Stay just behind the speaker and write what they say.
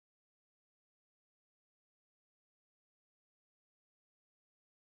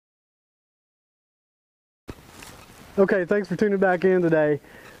Okay, thanks for tuning back in today.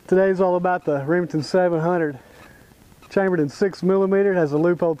 Today's all about the Remington 700. Chambered in 6mm, it has a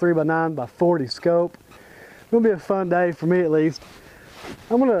loophole 3x9x40 scope. It's gonna be a fun day for me at least.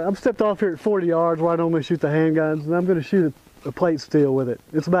 I'm stepped off here at 40 yards where I normally shoot the handguns, and I'm gonna shoot a plate steel with it.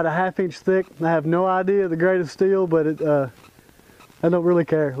 It's about a 1/2 inch thick. I have no idea the grade of steel, but I don't really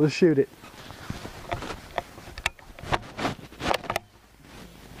care. Let's shoot it.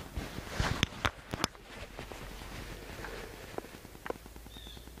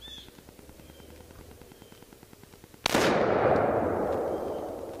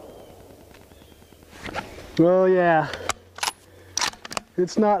 Well, yeah,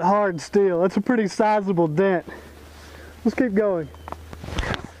 it's not hard steel. That's a pretty sizable dent. Let's keep going.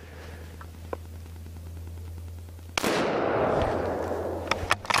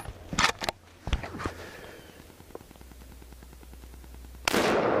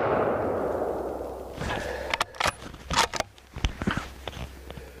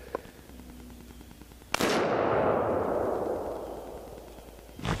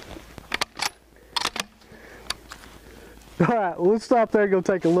 All right, well, let's stop there and go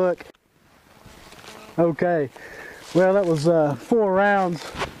take a look. Okay, well, that was 4 rounds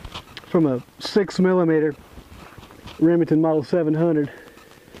from a 6mm Remington Model 700.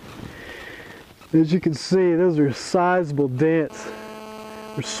 As you can see, those are sizable dents.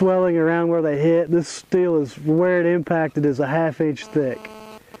 They're swelling around where they hit. This steel is where it impacted is a 1/2 inch thick.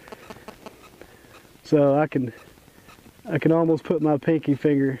 So I can almost put my pinky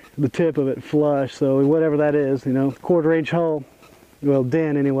finger, the tip of it, flush. So whatever that is, you know, 1/4 inch hole, well,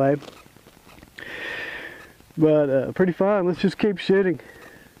 dent anyway. But pretty fun. Let's just keep shooting.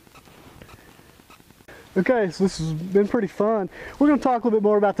 Okay, so this has been pretty fun. We're going to talk a little bit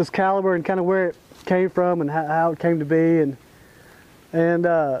more about this caliber and kind of where it came from and how it came to be, and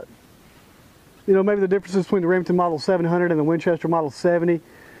you know, maybe the differences between the Remington Model 700 and the Winchester Model 70.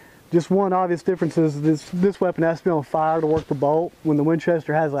 Just one obvious difference is this weapon has to be on fire to work the bolt, when the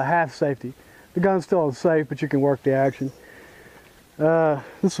Winchester has a half safety. The gun's still unsafe, but you can work the action. This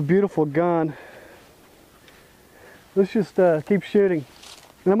is a beautiful gun. Let's just keep shooting.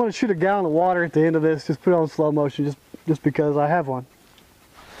 And I'm going to shoot a gallon of water at the end of this, just put it on slow motion, just because I have one.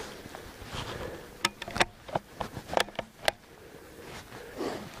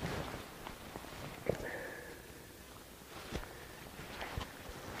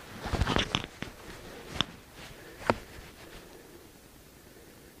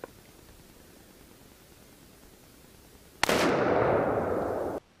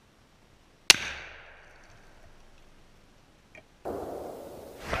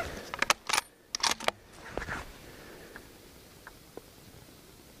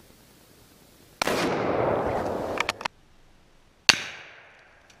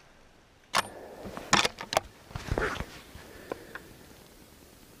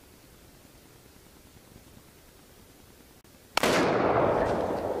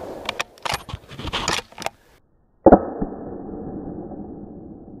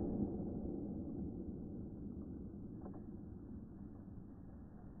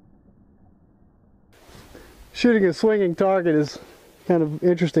 Shooting a swinging target is kind of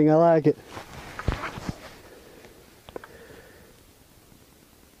interesting. I like it.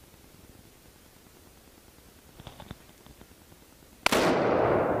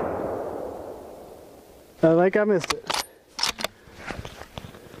 I think I missed it.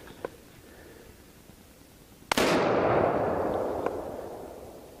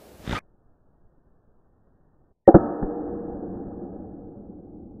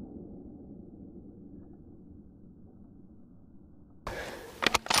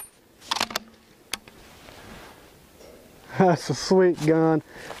 That's a sweet gun.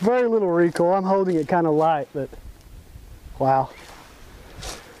 Very little recoil. I'm holding it kind of light, but wow.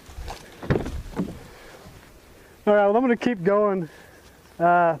 All right, well, I'm going to keep going.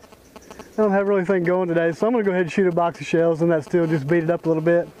 I don't have really anything going today, so I'm going to go ahead and shoot a box of shells and that steel, just beat it up a little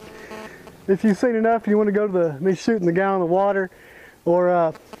bit. If you've seen enough, you want to go to me shooting the gallon of water,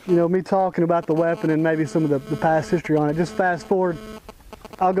 or you know, me talking about the weapon and maybe some of the past history on it, just fast forward.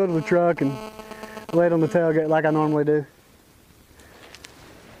 I'll go to the truck and lay it on the tailgate like I normally do.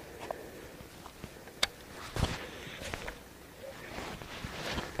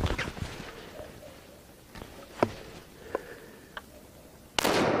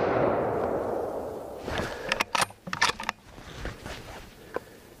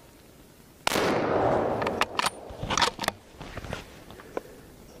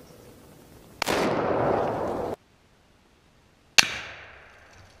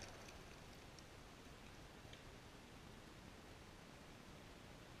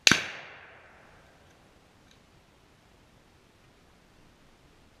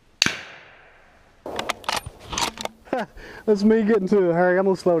 That's me getting to a hurry. I'm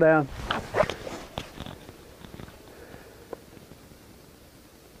gonna slow down.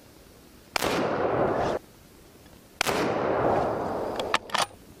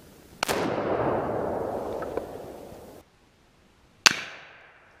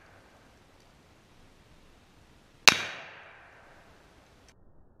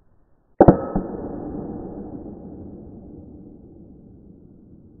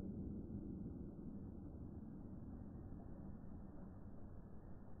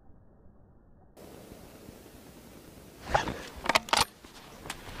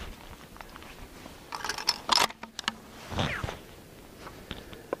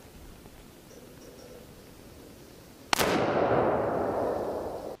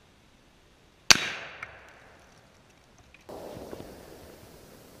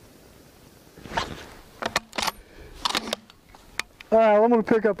 Alright, well, I'm going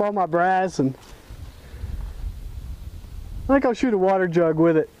to pick up all my brass, and I think I'll shoot a water jug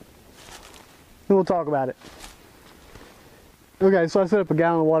with it. Then we'll talk about it. Okay, so I set up a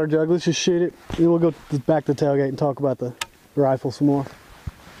gallon of water jug. Let's just shoot it. Then we'll go back to the tailgate and talk about the rifle some more.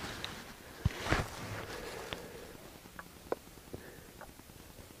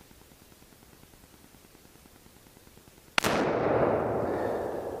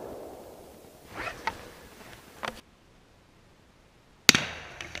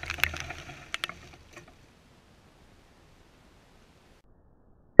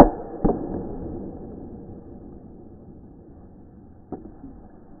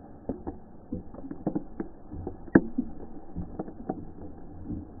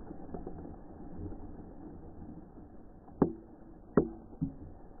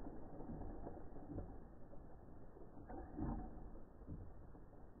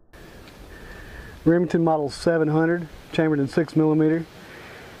 Remington model 700, chambered in 6mm.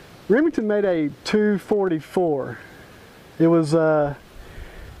 Remington made a 244. It was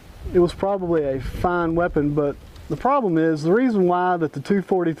probably a fine weapon, but the problem is, the reason why that the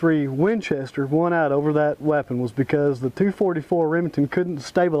 243 Winchester won out over that weapon was because the 244 Remington couldn't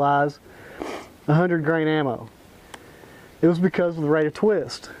stabilize 100 grain ammo. It was because of the rate of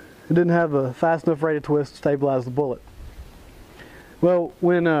twist. It didn't have a fast enough rate of twist to stabilize the bullet. Well,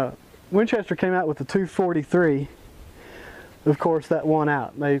 when Winchester came out with the 243, of course that won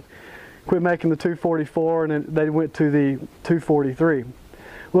out. They quit making the 244 and then they went to the 243.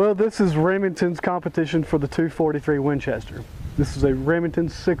 Well, this is Remington's competition for the 243 Winchester. This is a Remington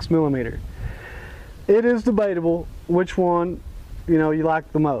 6mm. It is debatable which one, you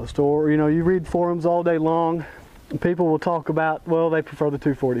like the most, or you read forums all day long. People will talk about, well, they prefer the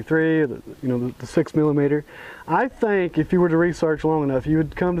 243 or the 6mm. I think if you were to research long enough, you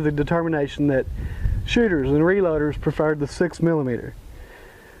would come to the determination that shooters and reloaders preferred the 6mm,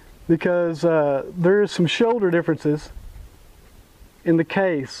 because there is some shoulder differences in the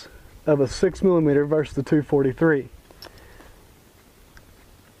case of a 6mm versus the 243.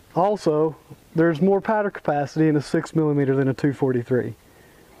 Also, there's more powder capacity in a 6mm than a 243.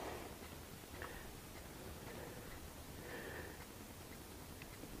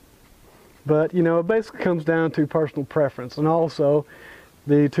 But it basically comes down to personal preference, and also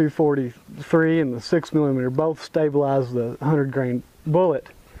the 243 and the 6mm both stabilize the 100 grain bullet.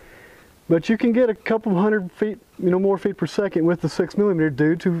 But you can get a couple hundred feet, more feet per second with the 6mm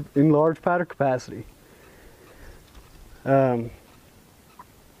due to enlarged powder capacity.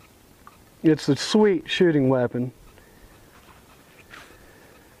 It's a sweet shooting weapon.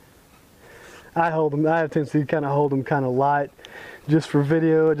 I have a tendency to kind of hold them kind of light. Just for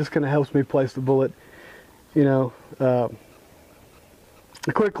video, it just kind of helps me place the bullet,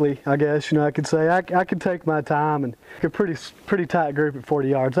 quickly, I guess. I could say I could take my time and a pretty tight group at 40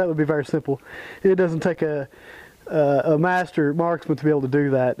 yards. That would be very simple. It doesn't take a master marksman to be able to do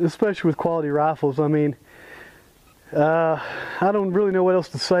that, especially with quality rifles. I mean, I don't really know what else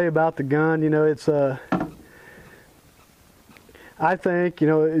to say about the gun. It's I think,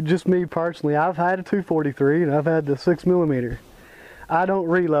 just me personally, I've had a 243 and I've had the 6mm. I don't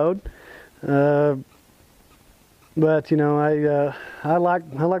reload, but I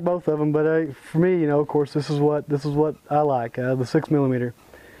like both of them. But for me, of course, this is what I like, the 6mm.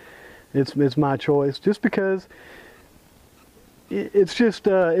 It's my choice, just because it's just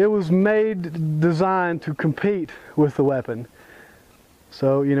it was designed to compete with the weapon.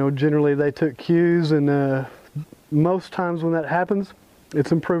 So generally they took cues, and most times when that happens,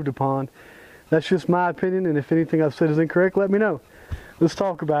 it's improved upon. That's just my opinion, and if anything I've said is incorrect, let me know. Let's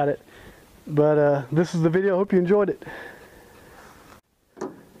talk about it. But this is the video. I hope you enjoyed it.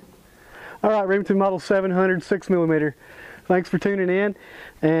 Alright, Remington model 700 6mm. thanks for tuning in,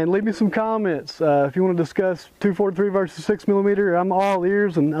 and leave me some comments. If you want to discuss 243 versus 6mm, I'm all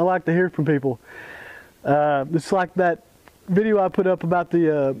ears, and I like to hear from people. It's like that video I put up about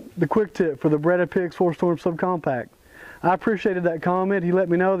the quick tip for the Beretta Pix 4-Storm Subcompact. I appreciated that comment. He let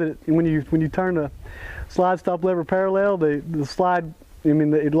me know that when you turn the slide stop lever parallel, the slide,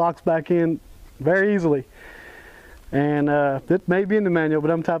 it locks back in very easily. And it may be in the manual,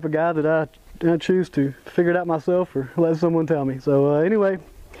 but I'm the type of guy that I choose to figure it out myself or let someone tell me. So anyway,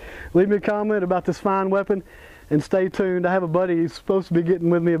 leave me a comment about this fine weapon, and stay tuned. I have a buddy who's supposed to be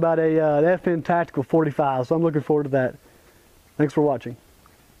getting with me about a FN Tactical 45, so I'm looking forward to that. Thanks for watching.